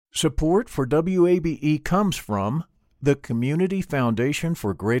Support for WABE comes from the Community Foundation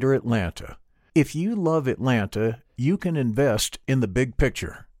for Greater Atlanta. If you love Atlanta, you can invest in the big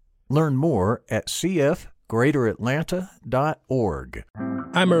picture. Learn more at cfgreateratlanta.org.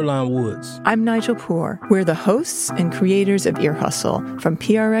 I'm Earlonne Woods. I'm Nigel Poor. We're the hosts and creators of Ear Hustle from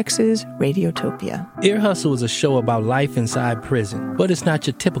PRX's Radiotopia. Ear Hustle is a show about life inside prison, but it's not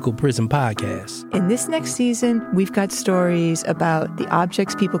your typical prison podcast. In this next season, we've got stories about the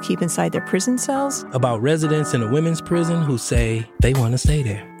objects people keep inside their prison cells, about residents in a women's prison who say they want to stay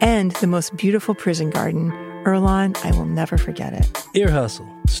there, and the most beautiful prison garden. Earlonne, I will never forget it. Ear Hustle.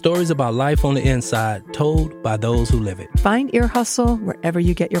 Stories about life on the inside, told by those who live it. Find Ear Hustle wherever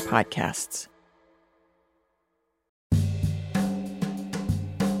you get your podcasts.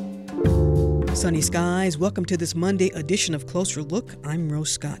 Sunny skies, welcome to this Monday edition of Closer Look. I'm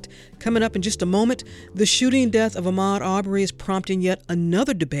Rose Scott. Coming up in just a moment, the shooting death of Ahmaud Arbery is prompting yet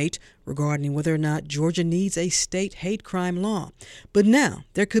another debate regarding whether or not Georgia needs a state hate crime law. But now,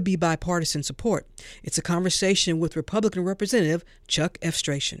 there could be bipartisan support. It's a conversation with Republican Representative Chuck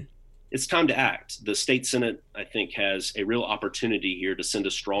Efstration. It's time to act. The state Senate, I think, has a real opportunity here to send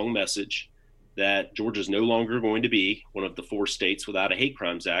a strong message that Georgia is no longer going to be one of the 4 states without a hate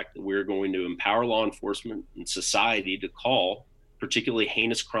crimes act. We're going to empower law enforcement and society to call particularly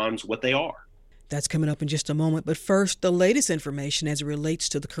heinous crimes what they are. That's coming up in just a moment. But first, the latest information as it relates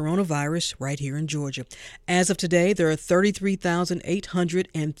to the coronavirus right here in Georgia. As of today, there are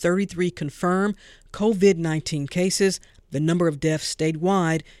 33,833 confirmed COVID-19 cases. The number of deaths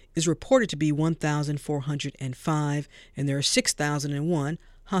statewide is reported to be 1,405, and there are 6,001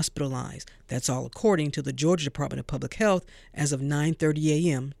 hospitalized. That's all according to the Georgia Department of Public Health as of 9:30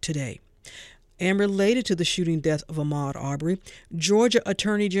 a.m. today. And related to the shooting death of Ahmaud Arbery, Georgia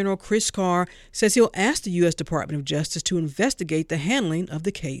Attorney General Chris Carr says he'll ask the U.S. Department of Justice to investigate the handling of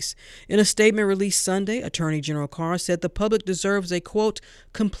the case. In a statement released Sunday, Attorney General Carr said the public deserves a, quote,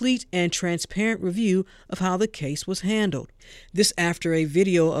 complete and transparent review of how the case was handled. This after a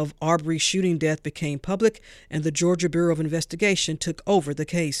video of Arbery's shooting death became public and the Georgia Bureau of Investigation took over the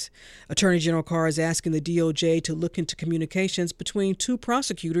case. Attorney General Carr is asking the DOJ to look into communications between 2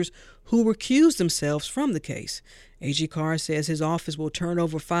 prosecutors who recused themselves from the case. AG Carr says his office will turn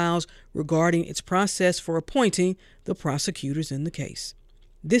over files regarding its process for appointing the prosecutors in the case.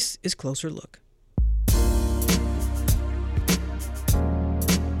 This is Closer Look.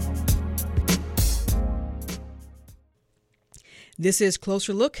 This is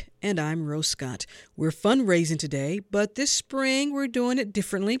Closer Look, and I'm Rose Scott. We're fundraising today, but this spring we're doing it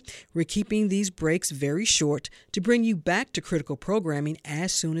differently. We're keeping these breaks very short to bring you back to critical programming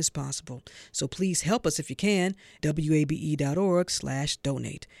as soon as possible. So please help us if you can,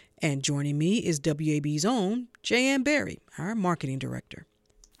 wabe.org/donate. And joining me is WAB's own J.M. Barry, our marketing director.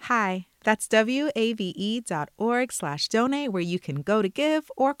 Hi, that's wabe.org/donate, where you can go to give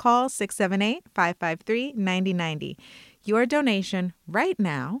or call 678-553-9090. Your donation right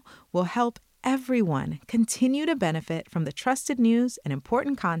now will help everyone continue to benefit from the trusted news and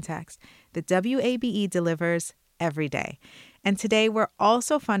important context that WABE delivers every day. And today we're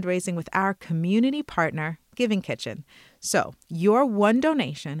also fundraising with our community partner, Giving Kitchen. So your one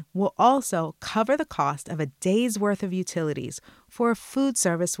donation will also cover the cost of a day's worth of utilities for a food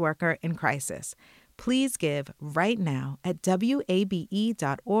service worker in crisis. Please give right now at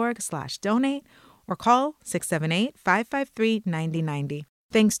wabe.org/donate or call 678-553-9090.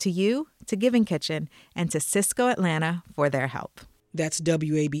 Thanks to you, to Giving Kitchen, and to Cisco Atlanta for their help. That's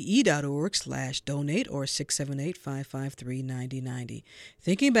wabe.org/donate or 678-553-9090.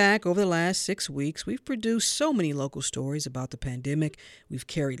 Thinking back over the last 6 weeks, we've produced so many local stories about the pandemic. We've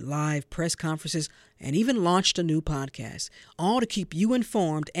carried live press conferences and even launched a new podcast, all to keep you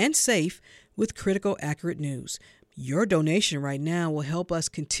informed and safe with critical, accurate news. Your donation right now will help us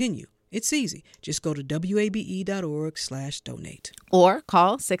continue. It's easy. Just go to wabe.org/donate. Or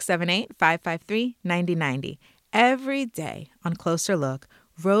call 678-553-9090. Every day on Closer Look,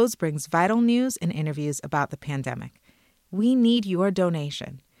 Rose brings vital news and interviews about the pandemic. We need your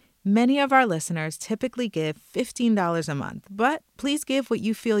donation. Many of our listeners typically give $15 a month, but please give what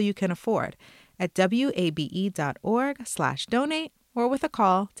you feel you can afford at wabe.org/donate or with a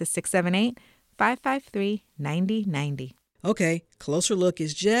call to 678-553-9090. Okay, Closer Look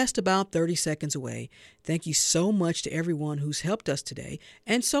is just about 30 seconds away. Thank you so much to everyone who's helped us today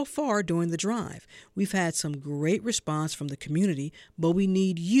and so far during the drive. We've had some great response from the community, but we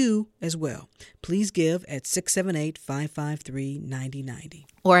need you as well. Please give at 678-553-9090.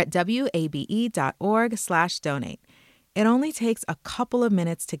 Or at wabe.org/donate. It only takes a couple of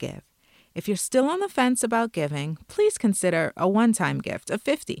minutes to give. If you're still on the fence about giving, please consider a one-time gift of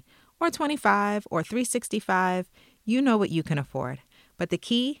 $50 or $25 or $365. You know what you can afford. But the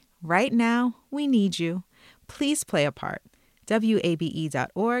key, right now, we need you. Please play a part.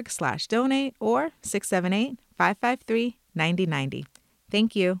 WABE.org/donate or 678-553-9090.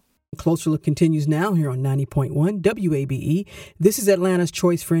 Thank you. Closer Look continues now here on 90.1 WABE. This is Atlanta's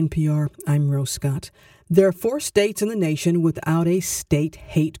Choice for NPR. I'm Rose Scott. There are 4 states in the nation without a state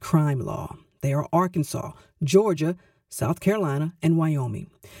hate crime law. They are Arkansas, Georgia, South Carolina, and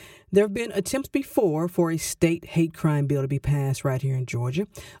Wyoming. There have been attempts before for a state hate crime bill to be passed right here in Georgia.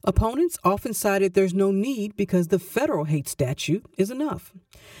 Opponents often cited there's no need because the federal hate statute is enough.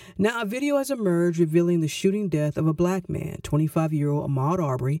 Now, a video has emerged revealing the shooting death of a black man, 25-year-old Ahmaud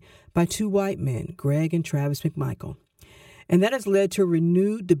Arbery, by 2 white men, Greg and Travis McMichael. And that has led to a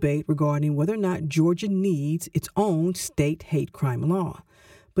renewed debate regarding whether or not Georgia needs its own state hate crime law.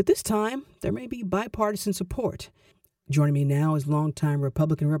 But this time, there may be bipartisan support. Joining me now is longtime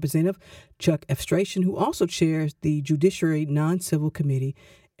Republican Representative Chuck Efstration, who also chairs the Judiciary Non-Civil Committee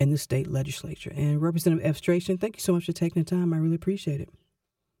in the state legislature. And Representative Efstration, thank you so much for taking the time. I really appreciate it.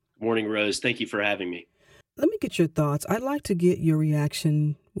 Good morning, Rose. Thank you for having me. Let me get your thoughts. I'd like to get your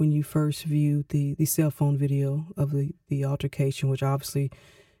reaction when you first viewed the cell phone video of the altercation, which obviously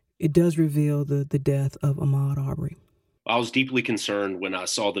it does reveal the death of Ahmaud Arbery. I was deeply concerned when I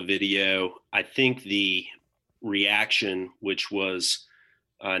saw the video. I think the reaction, which was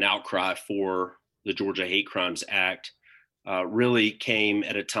an outcry for the Georgia Hate Crimes Act, really came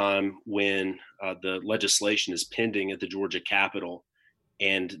at a time when the legislation is pending at the Georgia Capitol,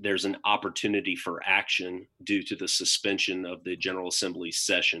 and there's an opportunity for action due to the suspension of the General Assembly's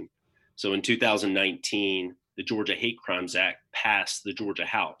session. So in 2019, the Georgia Hate Crimes Act passed the Georgia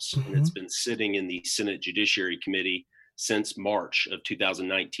House, and it's been sitting in the Senate Judiciary Committee since March of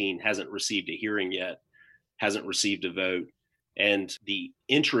 2019, hasn't received a hearing yet, hasn't received a vote. And the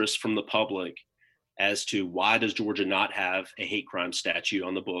interest from the public as to why does Georgia not have a hate crime statute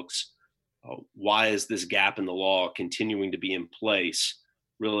on the books, why is this gap in the law continuing to be in place,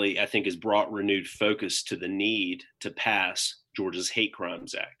 really, I think, has brought renewed focus to the need to pass Georgia's Hate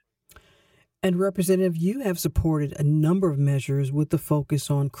Crimes Act. And Representative, you have supported a number of measures with the focus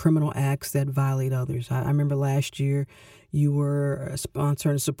on criminal acts that violate others. I remember last year you were a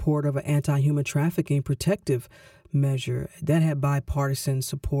sponsor and support of an anti-human trafficking protective measure that had bipartisan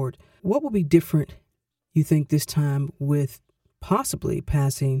support. What will be different, you think, this time with possibly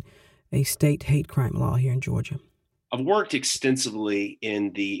passing a state hate crime law here in Georgia? I've worked extensively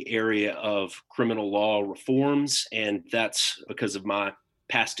in the area of criminal law reforms, and that's because of my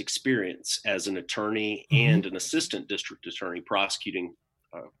past experience as an attorney and an assistant district attorney prosecuting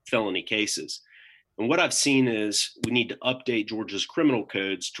felony cases. And what I've seen is we need to update Georgia's criminal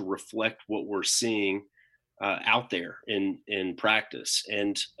codes to reflect what we're seeing out there in practice.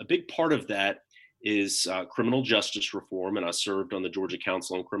 And a big part of that is criminal justice reform. And I served on the Georgia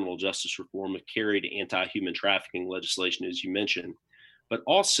Council on Criminal Justice Reform, have carried anti-human trafficking legislation, as you mentioned. But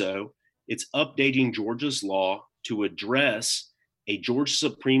also, it's updating Georgia's law to address a Georgia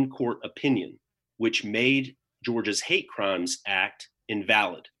Supreme Court opinion, which made Georgia's Hate Crimes Act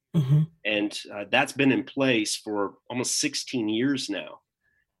invalid. And that's been in place for almost 16 years now.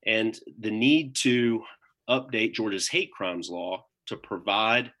 And the need to update Georgia's hate crimes law to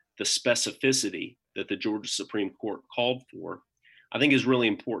provide the specificity that the Georgia Supreme Court called for, I think is really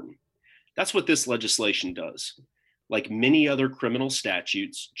important. That's what this legislation does. Like many other criminal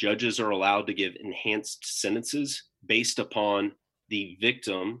statutes, judges are allowed to give enhanced sentences based upon the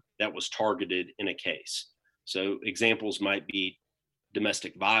victim that was targeted in a case. So examples might be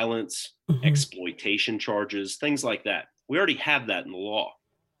domestic violence, exploitation charges, things like that. We already have that in the law.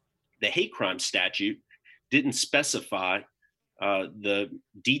 The hate crime statute didn't specify the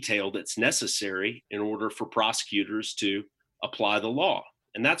detail that's necessary in order for prosecutors to apply the law.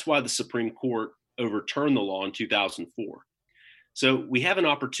 And that's why the Supreme Court overturned the law in 2004. So we have an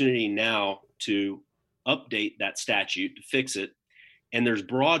opportunity now to update that statute, to fix it. And there's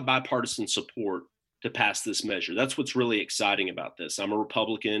broad bipartisan support to pass this measure. That's what's really exciting about this. I'm a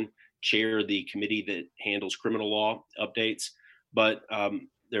Republican, chair the committee that handles criminal law updates, but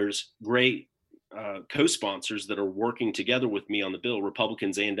there's great co-sponsors that are working together with me on the bill,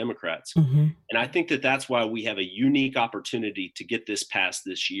 Republicans and Democrats. And I think that that's why we have a unique opportunity to get this passed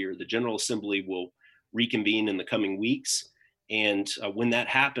this year. The General Assembly will reconvene in the coming weeks. And when that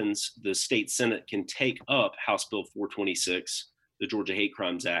happens, the state Senate can take up House Bill 426, the Georgia Hate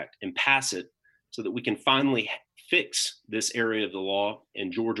Crimes Act, and pass it so that we can finally fix this area of the law,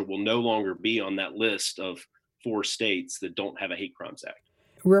 and Georgia will no longer be on that list of 4 states that don't have a hate crimes act.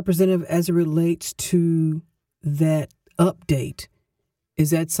 Representative, as it relates to that update,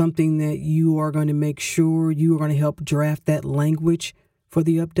 is that something that you are going to make sure you are going to help draft that language for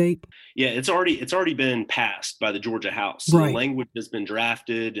the update? Yeah, it's already been passed by the Georgia House. So right. The language has been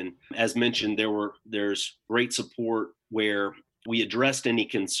drafted, and as mentioned, there's great support where we addressed any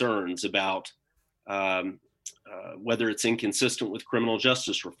concerns about whether it's inconsistent with criminal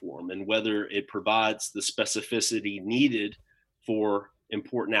justice reform and whether it provides the specificity needed for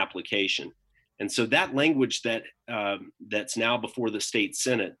important application. And so that language that's now before the state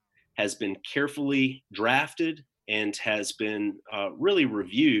Senate has been carefully drafted and has been really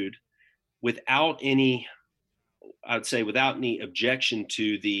reviewed without any objection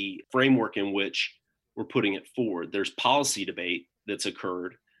to the framework in which we're putting it forward. There's policy debate that's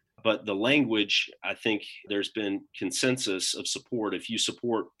occurred, but the language, I think there's been consensus of support. If you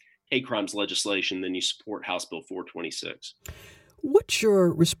support hate crimes legislation, then you support House Bill 426. What's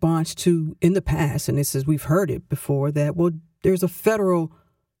your response to, in the past, and this is, we've heard it before, that, well, there's a federal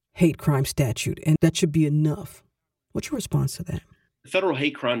hate crime statute and that should be enough. What's your response to that? The federal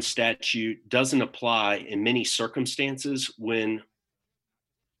hate crime statute doesn't apply in many circumstances when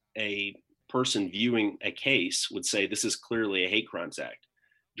a person viewing a case would say this is clearly a hate crimes act.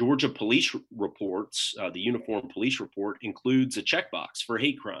 Georgia police reports, the Uniform Police Report includes a checkbox for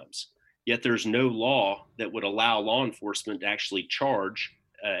hate crimes. Yet there's no law that would allow law enforcement to actually charge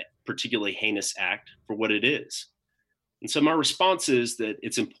a particularly heinous act for what it is. And so my response is that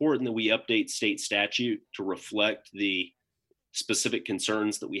it's important that we update state statute to reflect the specific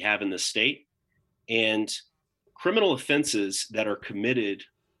concerns that we have in the state. And criminal offenses that are committed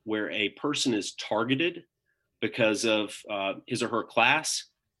where a person is targeted because of his or her class,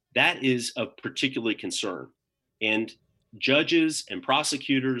 that is of particular concern. And judges and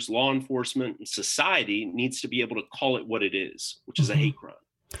prosecutors, law enforcement, and society needs to be able to call it what it is, which is a hate crime.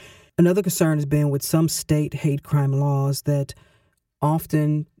 Another concern has been with some state hate crime laws that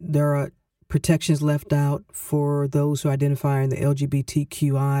often there are protections left out for those who identify in the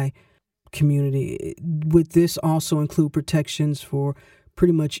LGBTQI community. Would this also include protections for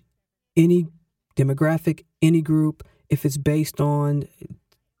pretty much any demographic, any group, if it's based on,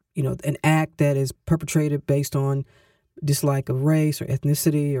 an act that is perpetrated based on dislike of race or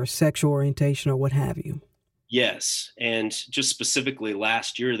ethnicity or sexual orientation or what have you? Yes. And just specifically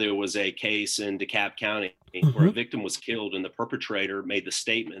last year, there was a case in DeKalb County where a victim was killed and the perpetrator made the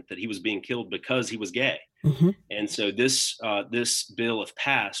statement that he was being killed because he was gay. And so this bill, if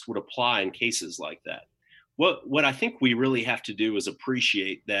passed, would apply in cases like that. What I think we really have to do is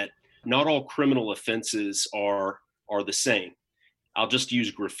appreciate that not all criminal offenses are the same. I'll just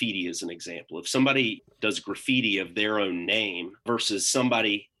use graffiti as an example. If somebody does graffiti of their own name versus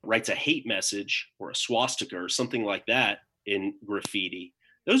somebody writes a hate message or a swastika or something like that in graffiti,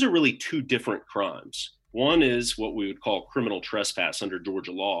 those are really two different crimes. One is what we would call criminal trespass under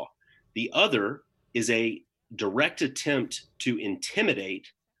Georgia law. The other is a direct attempt to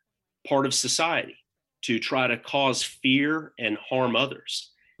intimidate part of society, to try to cause fear and harm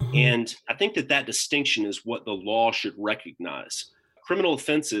others. And I think that distinction is what the law should recognize. Criminal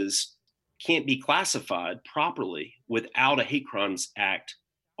offenses can't be classified properly without a hate crimes act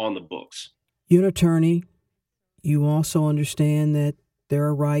on the books. You're an attorney. You also understand that there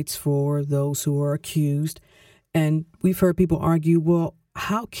are rights for those who are accused. And we've heard people argue, well,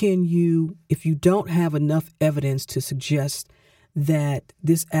 how can you, if you don't have enough evidence to suggest that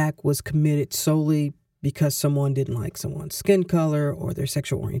this act was committed solely because someone didn't like someone's skin color or their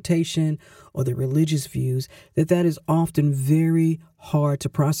sexual orientation or their religious views, that is often very hard to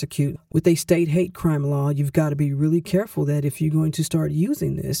prosecute. With a state hate crime law, you've got to be really careful that if you're going to start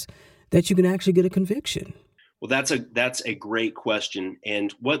using this, that you can actually get a conviction. Well, that's a great question.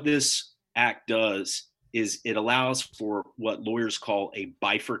 And what this act does is it allows for what lawyers call a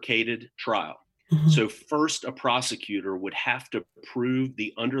bifurcated trial. So first, a prosecutor would have to prove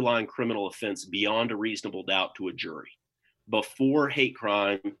the underlying criminal offense beyond a reasonable doubt to a jury before hate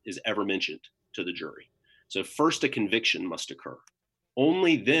crime is ever mentioned to the jury. So first, a conviction must occur.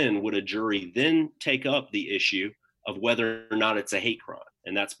 Only then would a jury then take up the issue of whether or not it's a hate crime.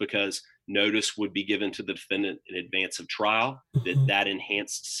 And that's because notice would be given to the defendant in advance of trial that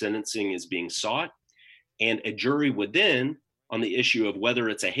enhanced sentencing is being sought. And a jury would then, on the issue of whether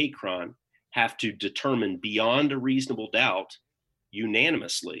it's a hate crime, have to determine beyond a reasonable doubt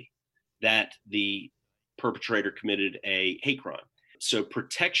unanimously that the perpetrator committed a hate crime. So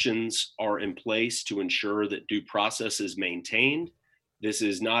protections are in place to ensure that due process is maintained. This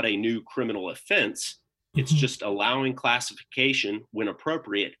is not a new criminal offense. It's just allowing classification when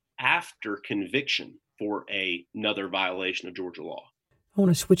appropriate after conviction for another violation of Georgia law. I want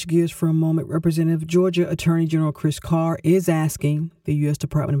to switch gears for a moment. Representative Georgia Attorney General Chris Carr is asking the U.S.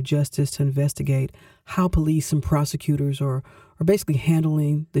 Department of Justice to investigate how police and prosecutors are basically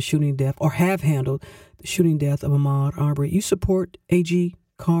handling the shooting death, or have handled the shooting death of Ahmaud Arbery. You support AG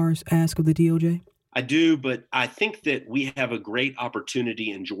Carr's ask of the DOJ? I do, but I think that we have a great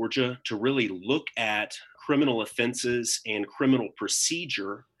opportunity in Georgia to really look at criminal offenses and criminal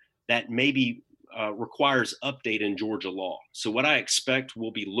procedure that maybe requires update in Georgia law. So what I expect we'll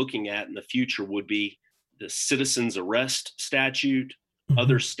be looking at in the future would be the citizen's arrest statute,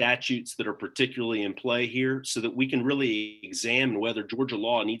 other statutes that are particularly in play here, so that we can really examine whether Georgia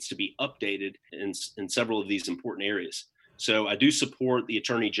law needs to be updated in several of these important areas. So I do support the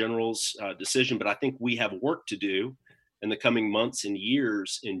Attorney General's decision, but I think we have work to do in the coming months and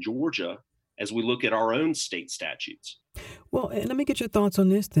years in Georgia as we look at our own state statutes. Well, and let me get your thoughts on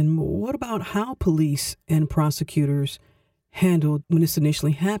this then. What about how police and prosecutors handled when this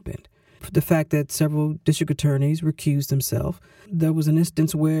initially happened? The fact that several district attorneys recused themselves. There was an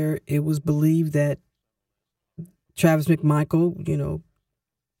instance where it was believed that Travis McMichael,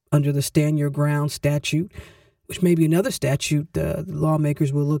 under the Stand Your Ground statute, which may be another statute the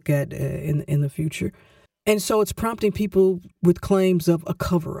lawmakers will look at in the future. And so it's prompting people with claims of a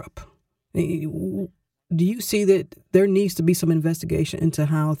cover-up. Do you see that there needs to be some investigation into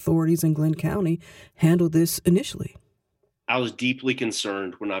how authorities in Glenn County handled this initially? I was deeply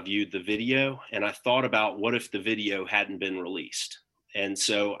concerned when I viewed the video, and I thought about what if the video hadn't been released. And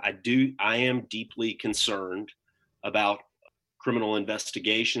so I am deeply concerned about criminal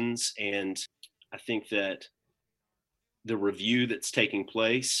investigations, and I think that the review that's taking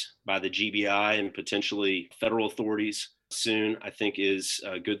place by the GBI and potentially federal authorities soon, I think is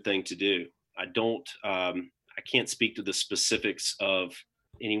a good thing to do. I can't speak to the specifics of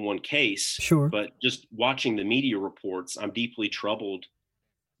any one case, sure, but just watching the media reports, I'm deeply troubled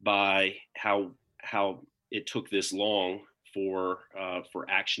by how it took this long for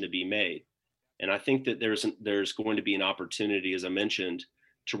action to be made. And I think that there's going to be an opportunity, as I mentioned,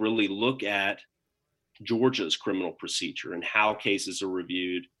 to really look at Georgia's criminal procedure and how cases are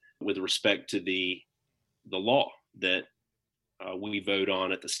reviewed with respect to the law that we vote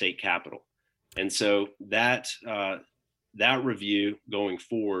on at the state capitol. And so that review going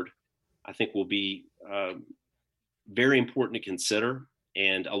forward, I think, will be very important to consider.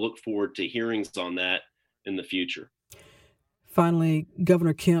 And I look forward to hearings on that in the future. Finally,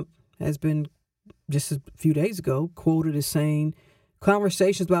 Governor Kemp has been, just a few days ago, quoted as saying,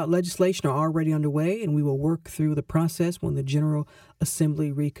 conversations about legislation are already underway, and we will work through the process when the General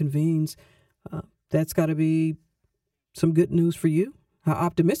Assembly reconvenes. That's got to be some good news for you. How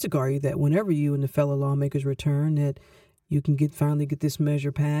optimistic are you that whenever you and the fellow lawmakers return, that you can finally get this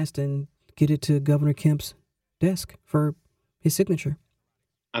measure passed and get it to Governor Kemp's desk for his signature?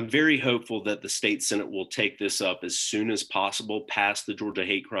 I'm very hopeful that the state Senate will take this up as soon as possible, pass the Georgia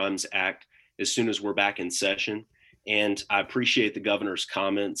Hate Crimes Act as soon as we're back in session. And I appreciate the governor's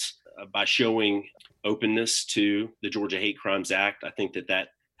comments by showing openness to the Georgia Hate Crimes Act. I think that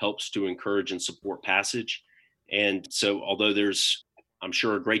helps to encourage and support passage. And so although there's, I'm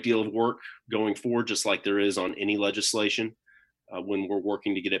sure, a great deal of work going forward, just like there is on any legislation when we're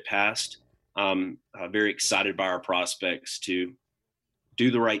working to get it passed, I'm very excited by our prospects to do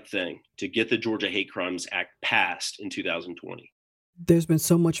the right thing, to get the Georgia Hate Crimes Act passed in 2020. There's been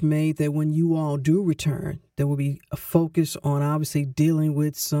so much made that when you all do return, there will be a focus on obviously dealing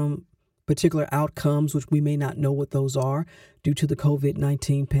with some particular outcomes, which we may not know what those are due to the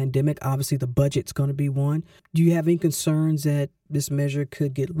COVID-19 pandemic. Obviously, the budget's going to be one. Do you have any concerns that this measure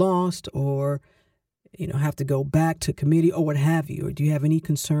could get lost or, have to go back to committee or what have you? Or do you have any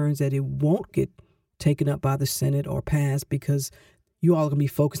concerns that it won't get taken up by the Senate or passed because you all are going to be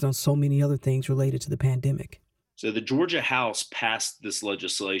focused on so many other things related to the pandemic? So the Georgia House passed this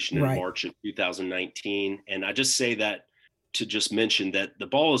legislation in March of 2019. And I just say that to just mention that the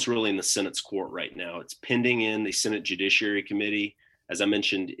ball is really in the Senate's court right now. It's pending in the Senate Judiciary Committee. As I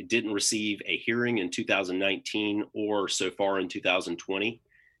mentioned, it didn't receive a hearing in 2019 or so far in 2020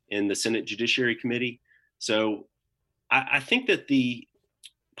 in the Senate Judiciary Committee. So I think that the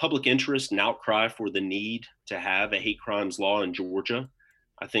public interest and outcry for the need to have a hate crimes law in Georgia,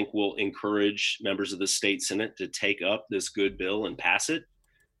 I think, will encourage members of the state Senate to take up this good bill and pass it.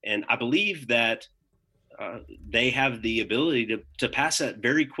 And I believe that they have the ability to pass that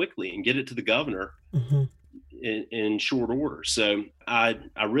very quickly and get it to the governor in short order. So I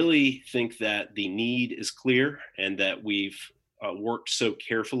really think that the need is clear and that we've worked so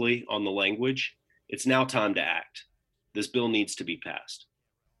carefully on the language. It's now time to act. This bill needs to be passed.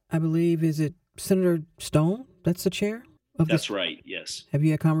 I believe, is it Senator Stone that's the chair? of this? That's right, yes. Have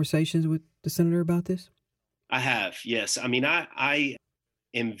you had conversations with the senator about this? I have, yes. I mean, I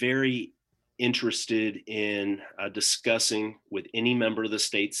am very interested in discussing with any member of the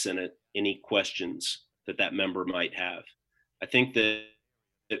state Senate any questions that member might have. I think that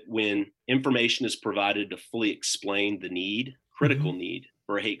when information is provided to fully explain the critical need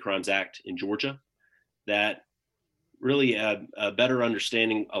for a Hate Crimes Act in Georgia, that really a better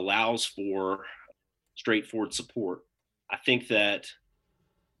understanding allows for straightforward support. I think that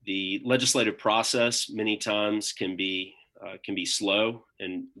the legislative process many times can be slow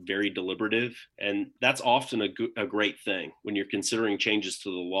and very deliberative, and that's often a great thing. When you're considering changes to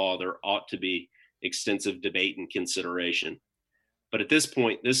the law, there ought to be extensive debate and consideration. But at this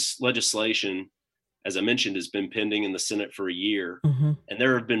point, this legislation, as I mentioned, has been pending in the Senate for a year, and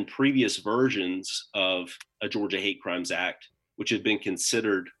there have been previous versions of a Georgia Hate Crimes Act which have been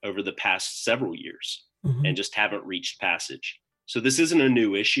considered over the past several years and just haven't reached passage. So this isn't a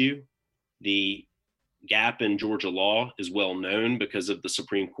new issue. The gap in Georgia law is well known because of the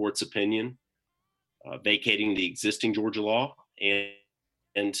Supreme Court's opinion vacating the existing Georgia law,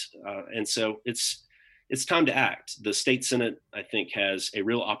 and so it's time to act. The state Senate, I think, has a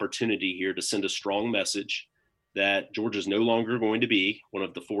real opportunity here to send a strong message that Georgia is no longer going to be one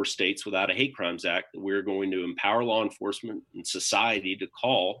of the 4 states without a Hate Crimes Act, that we're going to empower law enforcement and society to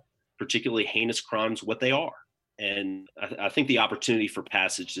call particularly heinous crimes what they are. And I think the opportunity for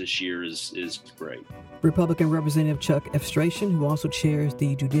passage this year is great. Republican Representative Chuck Efstration, who also chairs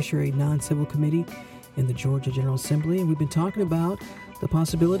the Judiciary Non-Civil Committee in the Georgia General Assembly. And we've been talking about the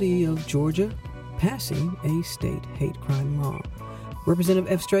possibility of Georgia passing a state hate crime law.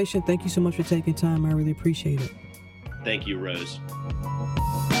 Representative Efstration, thank you so much for taking time. I really appreciate it. Thank you, Rose.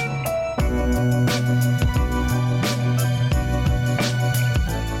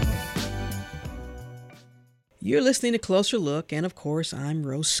 You're listening to Closer Look, and of course, I'm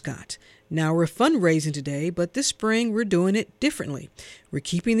Rose Scott. Now, we're fundraising today, but this spring we're doing it differently. We're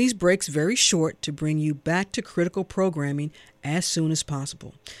keeping these breaks very short to bring you back to critical programming as soon as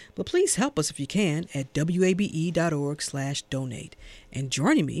possible. But please help us if you can at wabe.org/donate. And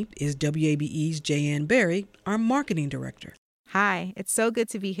joining me is WABE's Jayann Berry, our marketing director. Hi, it's so good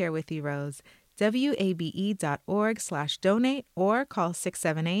to be here with you, Rose. wabe.org/donate or call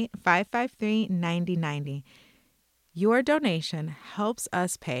 678-553-9090. Your donation helps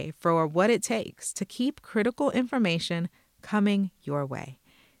us pay for what it takes to keep critical information coming your way.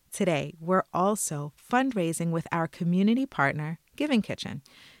 Today, we're also fundraising with our community partner, Giving Kitchen.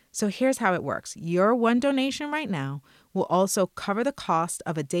 So here's how it works. Your one donation right now will also cover the cost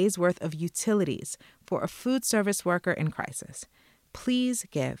of a day's worth of utilities for a food service worker in crisis. Please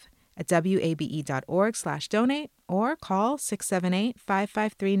give at wabe.org/donate or call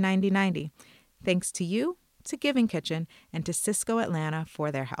 678-553-9090. Thanks to you, to Giving Kitchen, and to Cisco Atlanta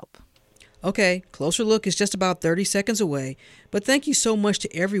for their help. Okay, Closer Look is just about 30 seconds away, but thank you so much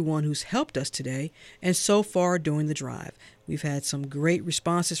to everyone who's helped us today and so far during the drive. We've had some great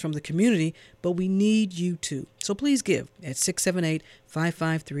responses from the community, but we need you too. So please give at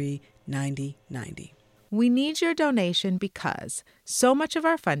 678-553-9090. We need your donation because so much of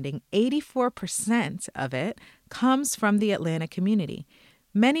our funding, 84% of it, comes from the Atlanta community.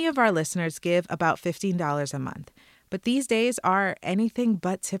 Many of our listeners give about $15 a month, but these days are anything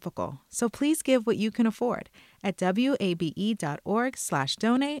but typical. So please give what you can afford at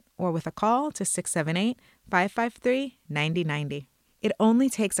wabe.org/donate or with a call to 678-553-9090. It only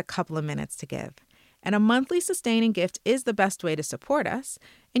takes a couple of minutes to give. And a monthly sustaining gift is the best way to support us.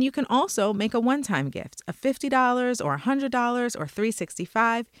 And you can also make a one-time gift of $50 or $100 or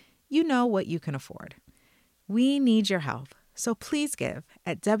 $365. You know what you can afford. We need your help. So please give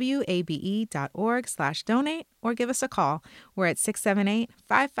at wabe.org/donate or give us a call. We're at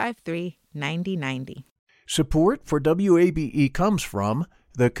 678-553-9090. Support for WABE comes from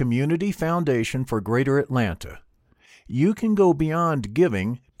the Community Foundation for Greater Atlanta. You can go beyond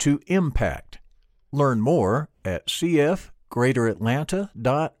giving to impact. Learn more at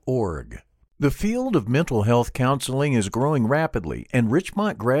cfgreateratlanta.org. The field of mental health counseling is growing rapidly, and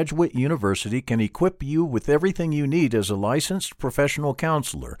Richmont Graduate University can equip you with everything you need as a licensed professional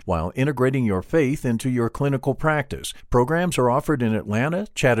counselor while integrating your faith into your clinical practice. Programs are offered in Atlanta,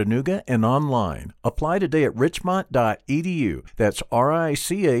 Chattanooga, and online. Apply today at richmont.edu. That's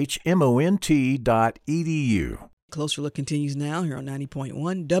richmont.edu. Closer Look continues now here on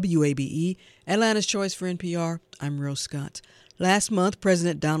 90.1 WABE, Atlanta's Choice for NPR. I'm Rose Scott. Last month,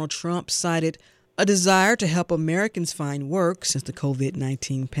 President Donald Trump cited A desire to help Americans find work since the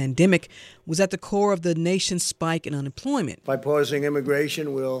COVID-19 pandemic was at the core of the nation's spike in unemployment. By pausing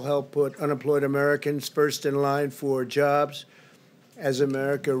immigration, we'll help put unemployed Americans first in line for jobs as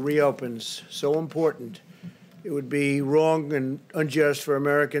America reopens. So important. It would be wrong and unjust for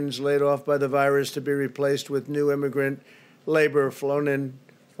Americans laid off by the virus to be replaced with new immigrant labor flown in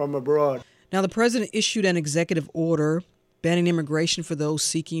from abroad. Now, the president issued an executive order banning immigration for those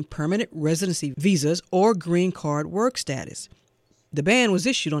seeking permanent residency visas or green card work status. The ban was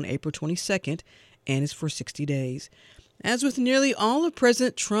issued on April 22nd and is for 60 days. As with nearly all of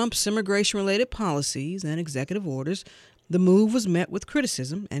President Trump's immigration-related policies and executive orders, the move was met with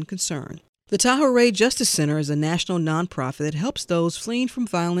criticism and concern. The Tahoe Justice Center is a national nonprofit that helps those fleeing from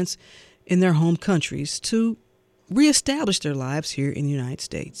violence in their home countries to reestablish their lives here in the United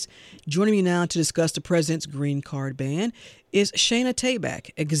States. Joining me now to discuss the president's green card ban is Shana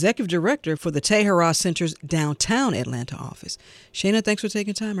Tabak, executive director for the Tehera Center's downtown Atlanta office. Shana, thanks for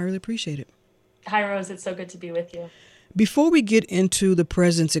taking time. I really appreciate it. Hi, Rose. It's so good to be with you. Before we get into the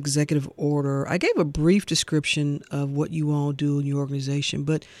president's executive order, I gave a brief description of what you all do in your organization,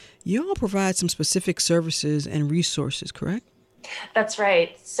 but you all provide some specific services and resources, correct? That's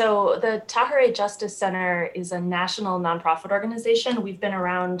right. So the Tahoe Justice Center is a national nonprofit organization. We've been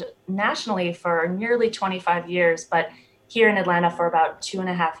around nationally for nearly 25 years, but here in Atlanta for about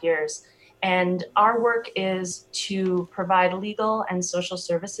 2.5 years. And our work is to provide legal and social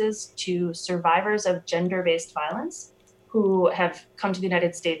services to survivors of gender-based violence who have come to the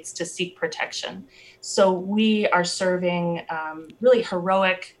United States to seek protection. So we are serving really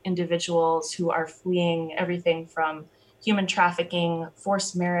heroic individuals who are fleeing everything from human trafficking,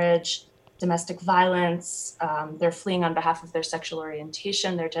 forced marriage, domestic violence. They're fleeing on behalf of their sexual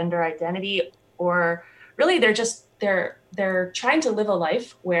orientation, their gender identity, or really they're trying to live a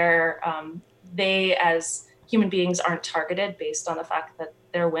life where they as human beings aren't targeted based on the fact that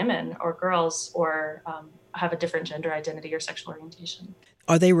they're women or girls or have a different gender identity or sexual orientation.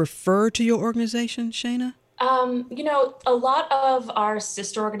 Are they referred to your organization, Shana? A lot of our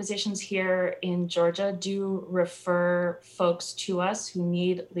sister organizations here in Georgia do refer folks to us who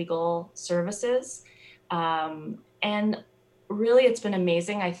need legal services. And really, it's been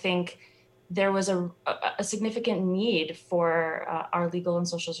amazing. I think there was a significant need for our legal and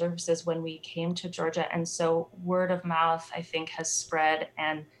social services when we came to Georgia. And so word of mouth, I think, has spread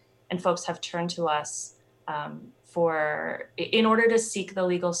and folks have turned to us in order to seek the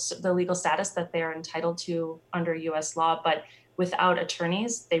legal status that they are entitled to under U.S. law, but without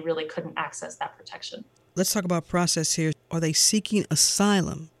attorneys, they really couldn't access that protection. Let's talk about process here. Are they seeking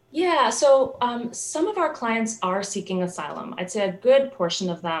asylum? Yeah, so some of our clients are seeking asylum. I'd say a good portion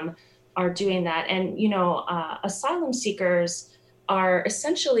of them are doing that. And, asylum seekers are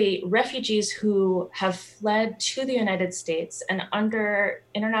essentially refugees who have fled to the United States, and under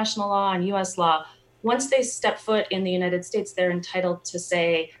international law and U.S. law, once they step foot in the United States, they're entitled to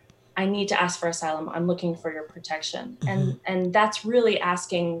say, I need to ask for asylum. I'm looking for your protection. Mm-hmm. And that's really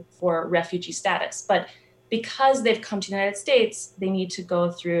asking for refugee status. But because they've come to the United States, they need to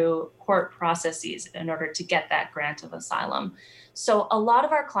go through court processes in order to get that grant of asylum. So a lot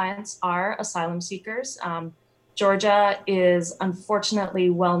of our clients are asylum seekers. Georgia is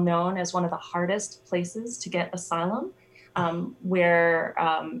unfortunately well known as one of the hardest places to get asylum. Where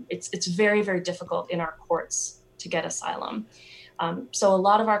it's very, very difficult in our courts to get asylum. So a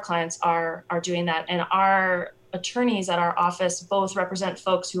lot of our clients are doing that. And our attorneys at our office both represent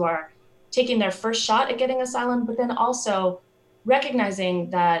folks who are taking their first shot at getting asylum, but then also recognizing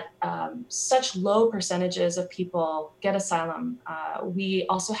that such low percentages of people get asylum. We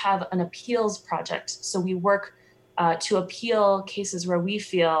also have an appeals project. So we work to appeal cases where we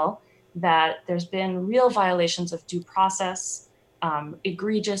feel that there's been real violations of due process,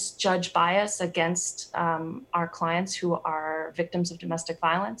 egregious judge bias against our clients who are victims of domestic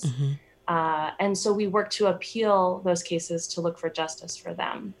violence. Mm-hmm. And so we work to appeal those cases to look for justice for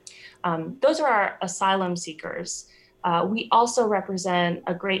them. Those are our asylum seekers. We also represent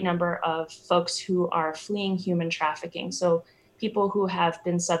a great number of folks who are fleeing human trafficking. So people who have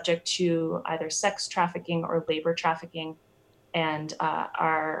been subject to either sex trafficking or labor trafficking, and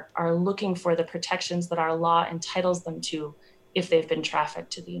are looking for the protections that our law entitles them to if they've been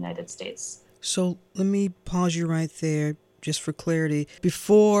trafficked to the United States. So let me pause you right there just for clarity.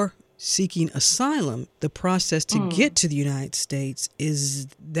 Before seeking asylum, the process to get to the United States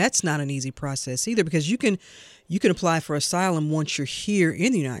that's not an easy process either, because you can apply for asylum once you're here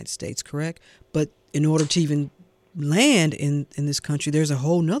in the United States, correct? But in order to even land in this country, there's a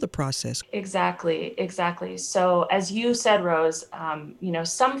whole nother process. Exactly. So as you said, Rose,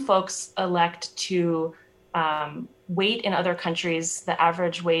 some folks elect to wait in other countries. The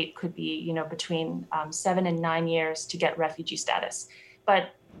average wait could be, between 7 and 9 years to get refugee status.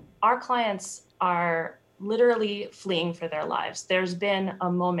 But our clients are literally fleeing for their lives. There's been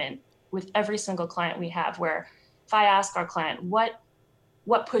a moment with every single client we have where if I ask our client, what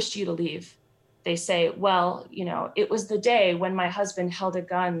pushed you to leave? They say, well, it was the day when my husband held a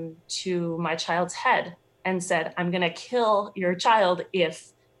gun to my child's head and said, I'm going to kill your child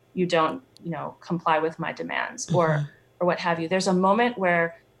if you don't, comply with my demands, or what have you. There's a moment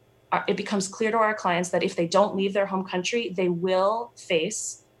where it becomes clear to our clients that if they don't leave their home country, they will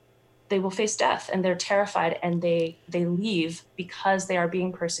face death, and they're terrified, and they leave because they are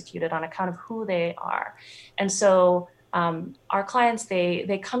being persecuted on account of who they are. And so our clients,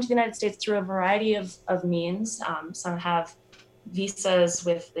 they come to the United States through a variety of means. Some have visas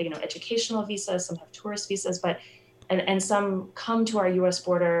with, educational visas, some have tourist visas, and some come to our U.S.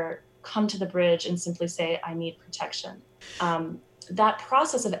 border, come to the bridge and simply say, I need protection. That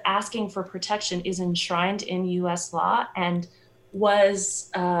process of asking for protection is enshrined in U.S. law and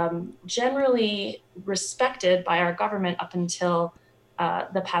was generally respected by our government up until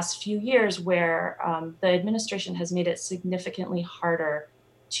the past few years, where the administration has made it significantly harder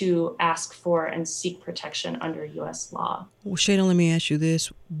to ask for and seek protection under U.S. law. Well, Shana, let me ask you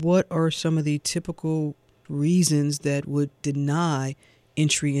this. What are some of the typical reasons that would deny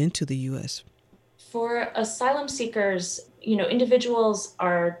entry into the U.S.? For asylum seekers, individuals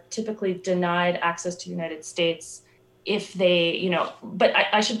are typically denied access to the United States if they, but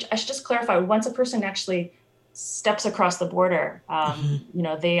I should just clarify, once a person actually steps across the border,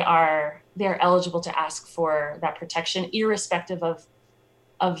 they are eligible to ask for that protection, irrespective of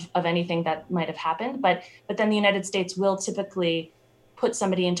anything that might have happened. But then the United States will typically put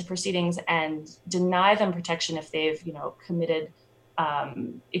somebody into proceedings and deny them protection if they've, committed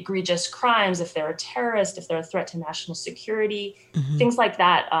egregious crimes, if they're a terrorist, if they're a threat to national security. Things like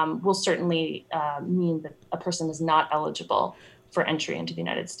that will certainly mean that a person is not eligible for entry into the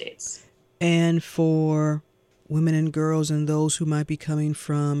United States. And for women and girls and those who might be coming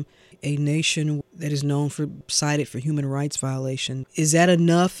from a nation that is known for cited for human rights violation, is that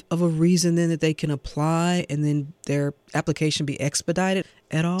enough of a reason then that they can apply and then their application be expedited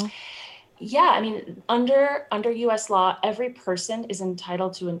at all? Yeah, I mean, under U.S. law, every person is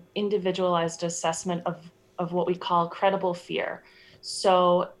entitled to an individualized assessment of what we call credible fear.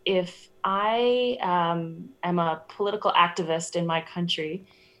 So if I am a political activist in my country,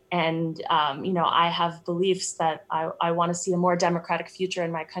 and I have beliefs that I want to see a more democratic future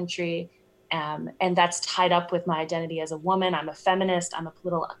in my country, and that's tied up with my identity as a woman. I'm a feminist. I'm a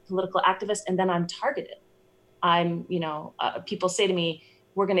political activist, and then I'm targeted. People say to me,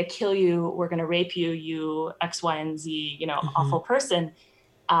 we're going to kill you, we're going to rape you, you X, Y, and Z, awful person.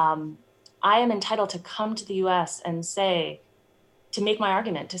 I am entitled to come to the U.S. and to make my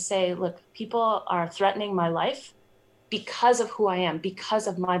argument, to say, look, people are threatening my life because of who I am, because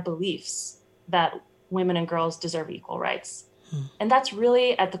of my beliefs that women and girls deserve equal rights. And that's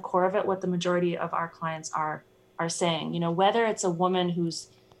really at the core of it, what the majority of our clients are saying. Whether it's a woman who's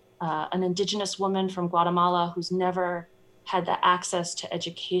an indigenous woman from Guatemala who's never had the access to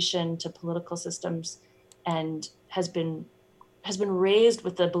education, to political systems, and has been raised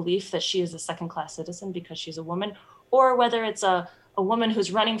with the belief that she is a second-class citizen because she's a woman, or whether it's a woman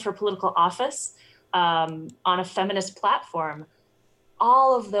who's running for political office on a feminist platform,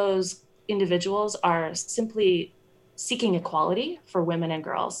 all of those individuals are simply seeking equality for women and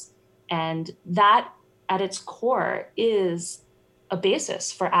girls. And that, at its core, is a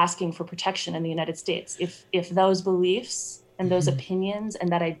basis for asking for protection in the United States. If those beliefs and those opinions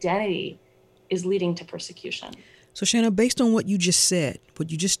and that identity is leading to persecution. So Shana, based on what you just said, what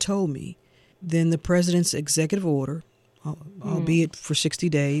you just told me, then the president's executive order, albeit for 60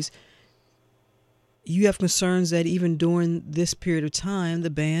 days, you have concerns that even during this period of time, the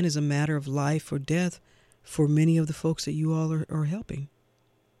ban is a matter of life or death for many of the folks that you all are helping,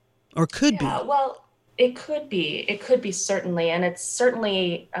 or could be. Well, it could be certainly. And it's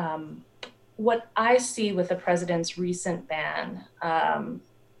certainly what I see with the president's recent ban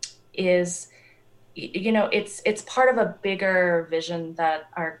is, it's part of a bigger vision that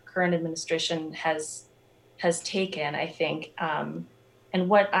our current administration has taken, I think. And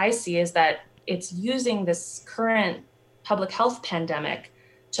what I see is that it's using this current public health pandemic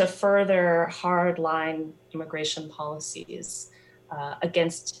to further hardline immigration policies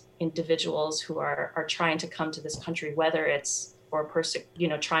against individuals who are trying to come to this country, whether it's for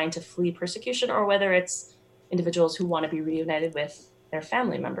trying to flee persecution, or whether it's individuals who want to be reunited with their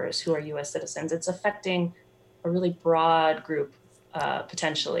family members who are U.S. citizens. It's affecting a really broad group,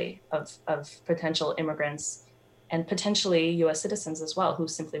 potentially, of potential immigrants and potentially U.S. citizens as well, who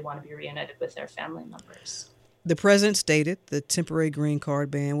simply want to be reunited with their family members. The president stated the temporary green card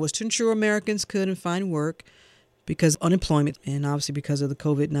ban was to ensure Americans couldn't find work because of unemployment and obviously because of the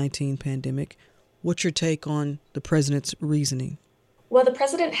COVID-19 pandemic. What's your take on the president's reasoning? Well, the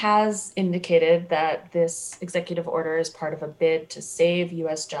president has indicated that this executive order is part of a bid to save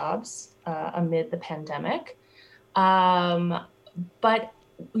U.S. jobs amid the pandemic. But,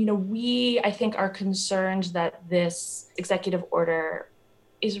 we, I think, are concerned that this executive order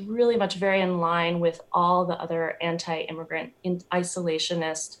is really much very in line with all the other anti-immigrant,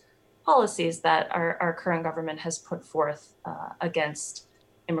 isolationist policies that our current government has put forth against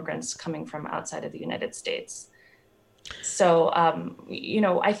immigrants coming from outside of the United States. So,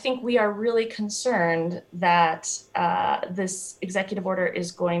 I think we are really concerned that this executive order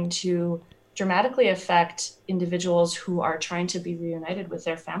is going to dramatically affect individuals who are trying to be reunited with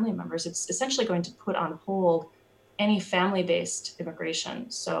their family members. It's essentially going to put on hold any family-based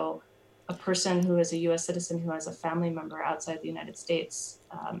immigration. So a person who is a U.S. citizen who has a family member outside the United States,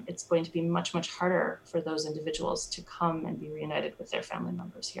 it's going to be much, much harder for those individuals to come and be reunited with their family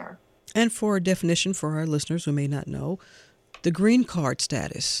members here. And for a definition for our listeners who may not know, the green card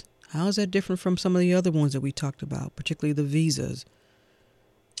status, how is that different from some of the other ones that we talked about, particularly the visas?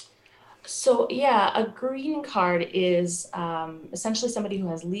 So, a green card is essentially somebody who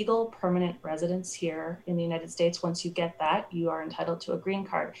has legal permanent residence here in the United States. Once you get that, you are entitled to a green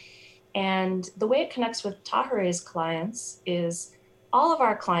card. And the way it connects with Tahereh's clients is all of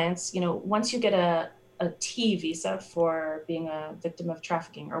our clients, once you get a T visa for being a victim of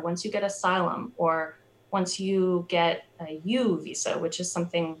trafficking, or once you get asylum, or once you get a U visa, which is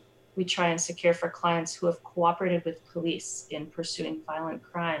something we try and secure for clients who have cooperated with police in pursuing violent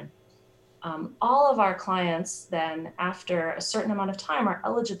crime. All of our clients then, after a certain amount of time, are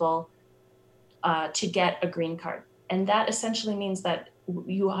eligible to get a green card. And that essentially means that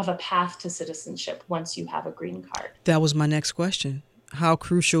you have a path to citizenship once you have a green card. That was my next question. How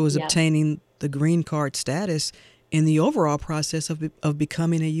crucial is obtaining the green card status in the overall process of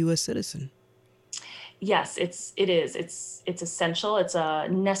becoming a U.S. citizen? Yes, it is. It's essential. It's a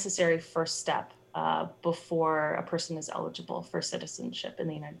necessary first step before a person is eligible for citizenship in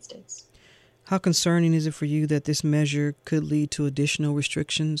the United States. How concerning is it for you that this measure could lead to additional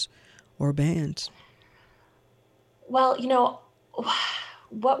restrictions or bans? Well,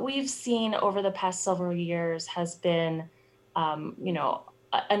 what we've seen over the past several years has been,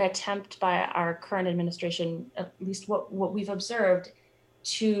 an attempt by our current administration, at least what we've observed,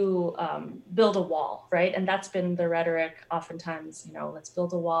 to build a wall, right? And that's been the rhetoric oftentimes, let's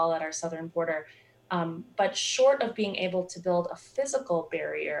build a wall at our southern border. But short of being able to build a physical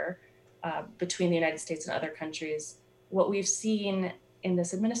barrier between the United States and other countries, what we've seen in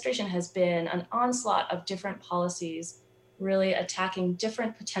this administration has been an onslaught of different policies really attacking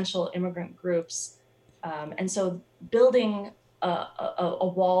different potential immigrant groups. And so building a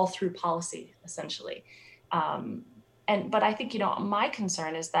wall through policy, essentially. But I think, my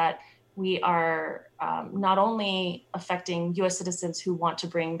concern is that we are not only affecting U.S. citizens who want to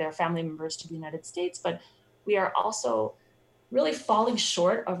bring their family members to the United States, but we are also really falling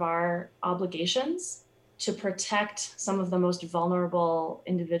short of our obligations to protect some of the most vulnerable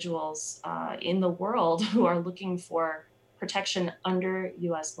individuals in the world who are looking for protection under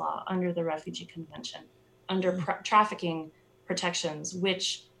U.S. law, under the Refugee Convention, under trafficking protections,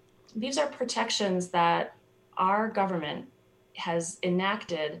 which these are protections that our government has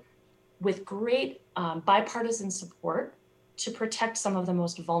enacted with great bipartisan support to protect some of the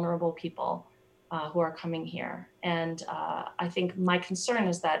most vulnerable people who are coming here. And I think my concern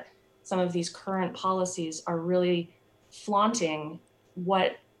is that some of these current policies are really flaunting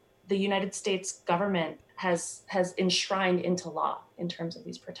what the United States government has enshrined into law in terms of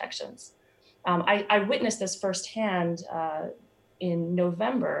these protections. I witnessed this firsthand in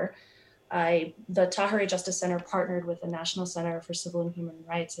November. The Tahereh Justice Center partnered with the National Center for Civil and Human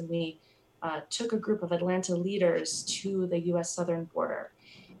Rights, and we took a group of Atlanta leaders to the U.S. southern border.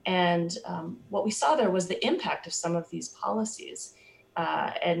 And what we saw there was the impact of some of these policies.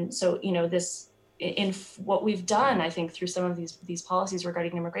 And so, what we've done, I think, through some of these policies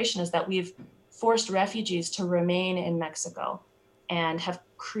regarding immigration is that we've forced refugees to remain in Mexico and have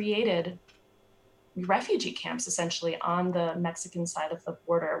created refugee camps essentially on the Mexican side of the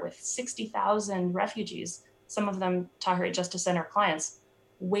border with 60,000 refugees, some of them Tahereh Justice Center clients,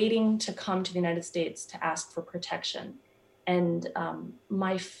 waiting to come to the United States to ask for protection. And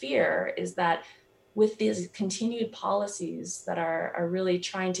my fear is that with these continued policies that are really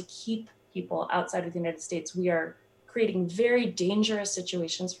trying to keep people outside of the United States, we are creating very dangerous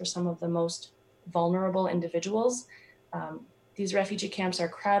situations for some of the most vulnerable individuals. These refugee camps are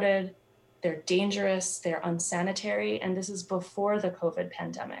crowded, they're dangerous, they're unsanitary, and this is before the COVID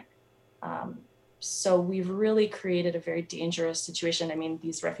pandemic. So we've really created a very dangerous situation. I mean,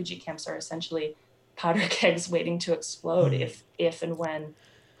 these refugee camps are essentially powder kegs waiting to explode if and when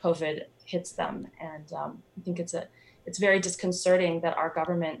COVID hits them. And I think it's very disconcerting that our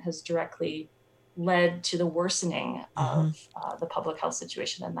government has directly led to the worsening of the public health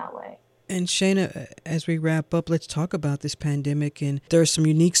situation in that way. And Shana, as we wrap up, let's talk about this pandemic. And there are some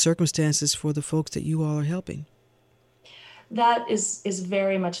unique circumstances for the folks that you all are helping. That is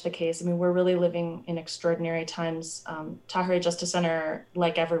very much the case. I mean, we're really living in extraordinary times. Tahirih Justice Center,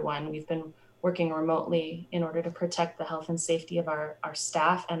 like everyone, we've been working remotely in order to protect the health and safety of our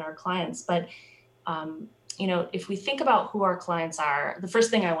staff and our clients. But, if we think about who our clients are, the first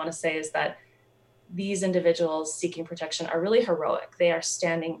thing I want to say is that these individuals seeking protection are really heroic. They are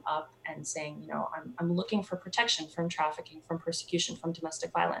standing up and saying, I'm looking for protection from trafficking, from persecution, from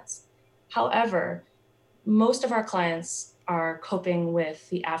domestic violence. However, most of our clients are coping with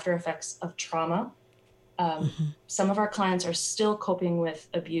the after effects of trauma. Some of our clients are still coping with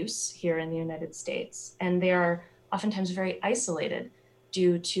abuse here in the United States, and they are oftentimes very isolated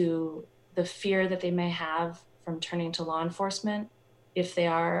due to the fear that they may have from turning to law enforcement if they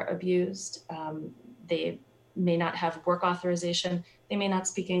are abused. They may not have work authorization. They may not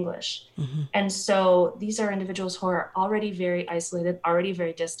speak English. And so these are individuals who are already very isolated, already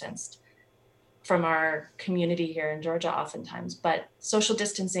very distanced from our community here in Georgia oftentimes. But social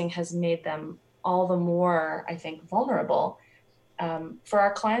distancing has made them all the more, I think, vulnerable. For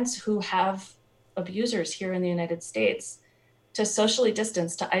our clients who have abusers here in the United States, to socially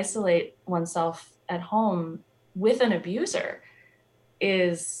distance, to isolate oneself at home with an abuser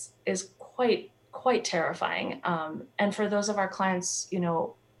is quite terrifying. And for those of our clients,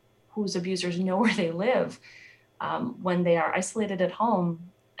 whose abusers know where they live, when they are isolated at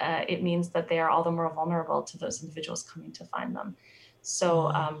home, it means that they are all the more vulnerable to those individuals coming to find them.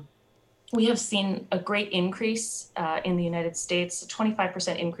 So we have seen a great increase in the United States, a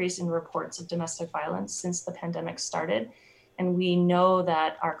 25% increase in reports of domestic violence since the pandemic started. And we know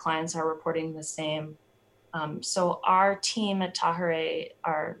that our clients are reporting the same. So our team at Tahirih,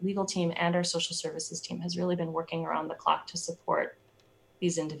 our legal team and our social services team has really been working around the clock to support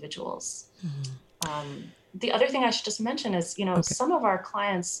these individuals. The other thing I should just mention is, some of our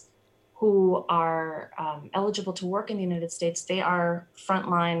clients who are eligible to work in the United States, they are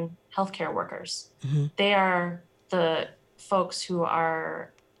frontline healthcare workers. They are the folks who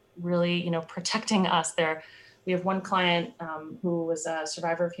are really, protecting us. We have one client who was a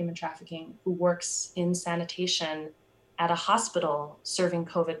survivor of human trafficking who works in sanitation at a hospital serving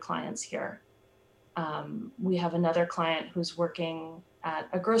COVID clients here. We have another client who's working at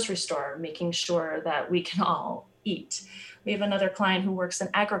a grocery store, making sure that we can all eat. We have another client who works in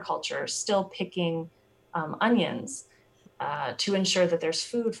agriculture, still picking onions to ensure that there's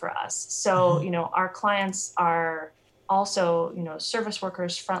food for us. So, our clients are also, service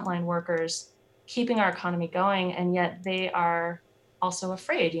workers, frontline workers, keeping our economy going, and yet they are also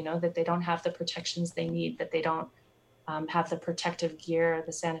afraid, that they don't have the protections they need, that they don't have the protective gear,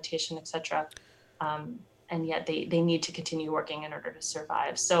 the sanitation, et cetera. And yet they need to continue working in order to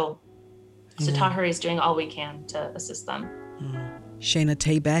survive. So Tahirih is doing all we can to assist them. Shana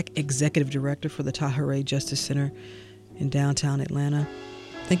Tabak, Executive Director for the Tahirih Justice Center in downtown Atlanta.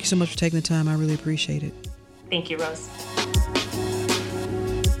 Thank you so much for taking the time. I really appreciate it. Thank you, Rose.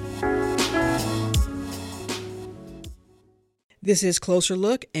 This is Closer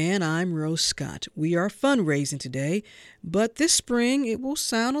Look, and I'm Rose Scott. We are fundraising today, but this spring it will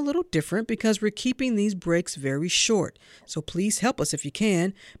sound a little different because we're keeping these breaks very short. So please help us if you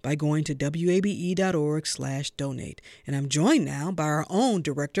can by going to wabe.org/donate. And I'm joined now by our own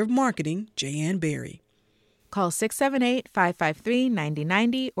Director of Marketing, Jayanne Berry. Call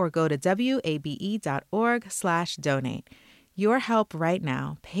 678-553-9090 or go to wabe.org/donate. Your help right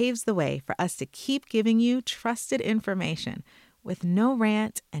now paves the way for us to keep giving you trusted information with no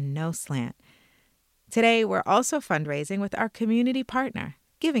rant and no slant. Today, we're also fundraising with our community partner,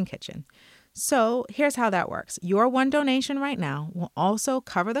 Giving Kitchen. So here's how that works. Your one donation right now will also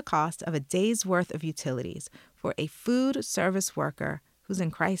cover the cost of a day's worth of utilities for a food service worker who's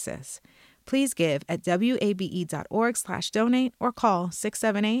in crisis. Please give at wabe.org/donate or call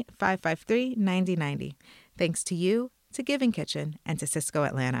 678-553-9090. Thanks to you, to Giving Kitchen, and to Cisco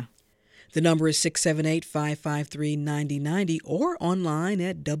Atlanta. The number is 678-553-9090 or online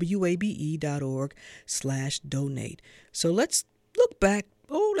at wabe.org/donate. So let's look back,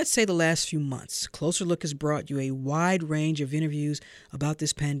 let's say the last few months. Closer Look has brought you a wide range of interviews about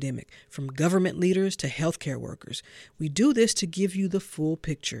this pandemic, from government leaders to healthcare workers. We do this to give you the full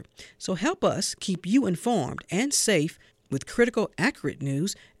picture. So help us keep you informed and safe with critical, accurate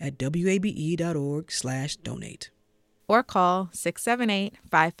news at wabe.org/donate. Or call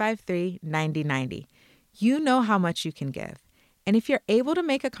 678-553-9090. You know how much you can give. And if you're able to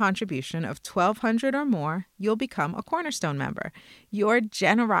make a contribution of $1,200 or more, you'll become a Cornerstone member. Your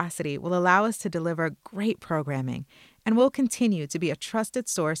generosity will allow us to deliver great programming and will continue to be a trusted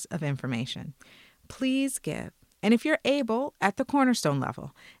source of information. Please give. And if you're able, at the Cornerstone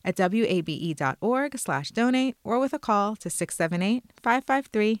level, at wabe.org/donate or with a call to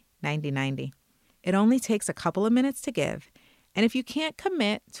 678-553-9090. It only takes a couple of minutes to give. And if you can't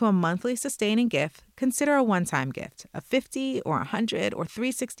commit to a monthly sustaining gift, consider a one-time gift of $50 or $100 or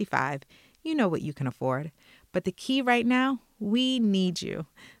 $365. You know what you can afford. But the key right now, we need you.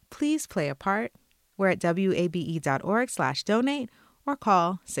 Please play a part. We're at wabe.org/donate or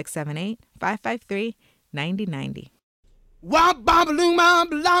call 678-553-9090. Womp bom balloon bom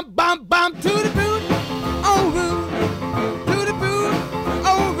bom bom bom to the boot, oh root, to the boot,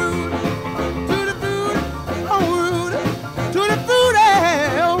 oh root, to the boot, oh root, to the boot,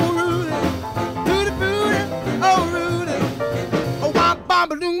 oh root, to the boot, oh root. Oh womp bom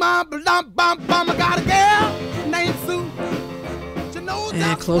balloon bom bom bom bom. I got a girl named Sue.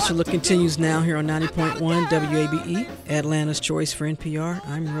 And Closer Look continues now here on 90.1 WABE, Atlanta's Choice for NPR.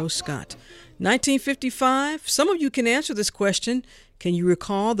 I'm Rose Scott. 1955, some of you can answer this question. Can you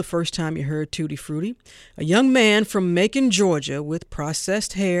recall the first time you heard Tutti Frutti? A young man from Macon, Georgia, with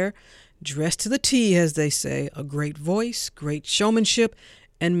processed hair, dressed to the T, as they say, a great voice, great showmanship,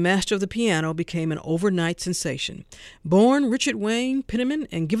 and master of the piano, became an overnight sensation. Born Richard Wayne Penniman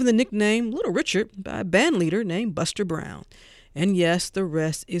and given the nickname Little Richard by a band leader named Buster Brown. And yes, the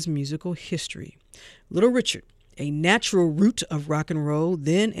rest is musical history. Little Richard, a natural root of rock and roll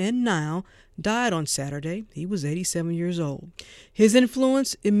then and now, died on Saturday. He was 87 years old. His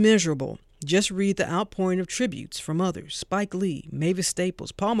influence immeasurable. Just read the outpouring of tributes from others: Spike Lee, Mavis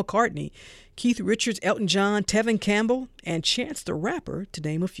Staples, Paul McCartney, Keith Richards, Elton John, Tevin Campbell, and Chance the Rapper, to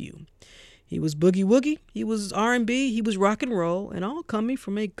name a few. He was boogie woogie, he was R&B, he was rock and roll, and all coming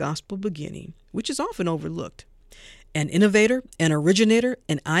from a gospel beginning, which is often overlooked. An innovator, an originator,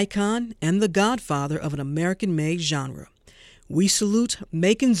 an icon, and the godfather of an American-made genre. We salute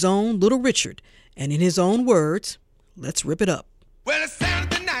Macon's own Little Richard, and in his own words, let's rip it up. Well, it's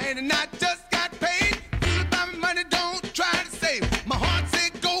Saturday night and I just got paid. Feel about my money, don't try to save. My heart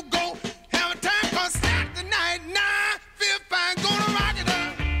said go, go, have a time, cause Saturday night, nah, feel fine, gonna rock it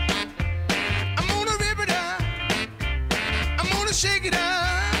up. I'm gonna rip it up. I'm gonna shake it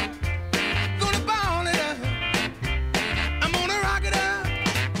up. Gonna ball it up. I'm gonna rock it up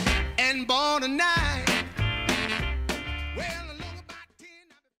and ball tonight.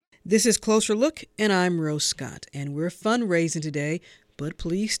 This is Closer Look, and I'm Rose Scott, and we're fundraising today, but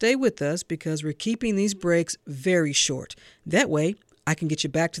please stay with us because we're keeping these breaks very short. That way, I can get you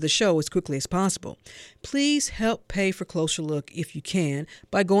back to the show as quickly as possible. Please help pay for Closer Look if you can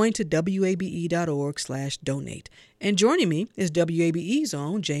by going to wabe.org/donate. And joining me is WABE's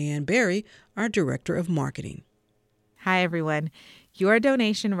own Jayanne Berry, our Director of Marketing. Hi, everyone. Your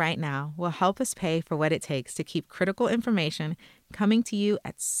donation right now will help us pay for what it takes to keep critical information coming to you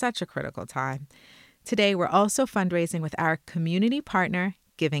at such a critical time. Today, we're also fundraising with our community partner,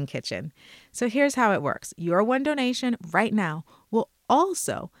 Giving Kitchen. So here's how it works. Your one donation right now will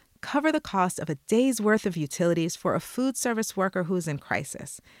also cover the cost of a day's worth of utilities for a food service worker who's in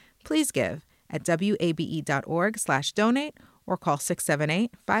crisis. Please give at wabe.org/donate or call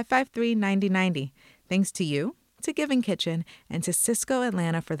 678-553-9090. Thanks to you, to Giving Kitchen, and to Cisco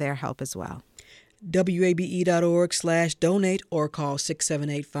Atlanta for their help as well. wabe.org/donate or call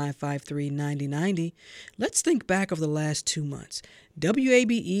 678-553-9090. Let's think back over the last 2 months.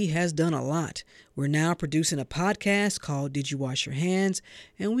 WABE has done a lot. We're now producing a podcast called Did You Wash Your Hands?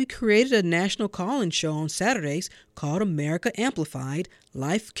 And we created a national call-in show on Saturdays called America Amplified,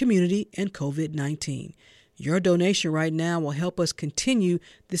 Life, Community, and COVID-19. Your donation right now will help us continue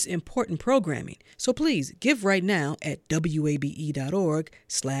this important programming. So please give right now at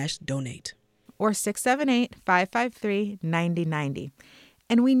wabe.org/donate. Or 678-553-9090.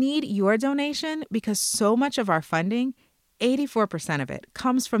 And we need your donation because so much of our funding, 84% of it,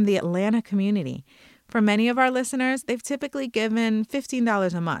 comes from the Atlanta community. For many of our listeners, they've typically given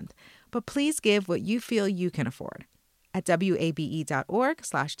 $15 a month. But please give what you feel you can afford. at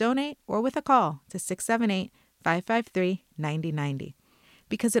wabe.org/donate or with a call to 678-553-9090.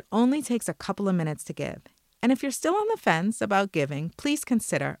 Because it only takes a couple of minutes to give. And if you're still on the fence about giving, please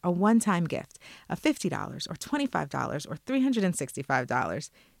consider a one-time gift of $50 or $25 or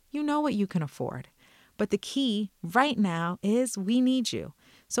 $365. You know what you can afford. But the key right now is we need you.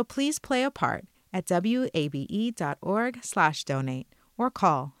 So please play a part at wabe.org/donate or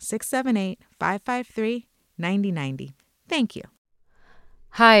call 678-553-9090. Thank you.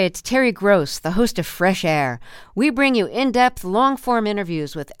 Hi, it's Terry Gross, the host of Fresh Air. We bring you in-depth, long-form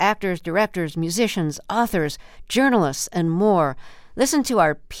interviews with actors, directors, musicians, authors, journalists, and more. Listen to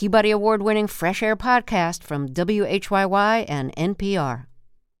our Peabody Award-winning Fresh Air podcast from WHYY and NPR.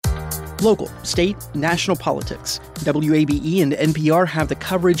 Local, state, national politics. WABE and NPR have the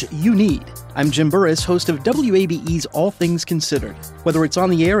coverage you need. I'm Jim Burris, host of WABE's All Things Considered. Whether it's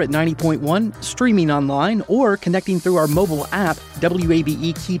on the air at 90.1, streaming online, or connecting through our mobile app,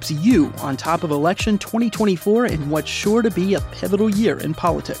 WABE keeps you on top of election 2024 in what's sure to be a pivotal year in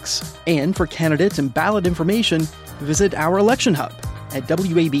politics. And for candidates and ballot information, visit our election hub at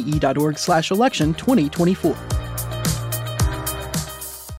wabe.org/election 2024.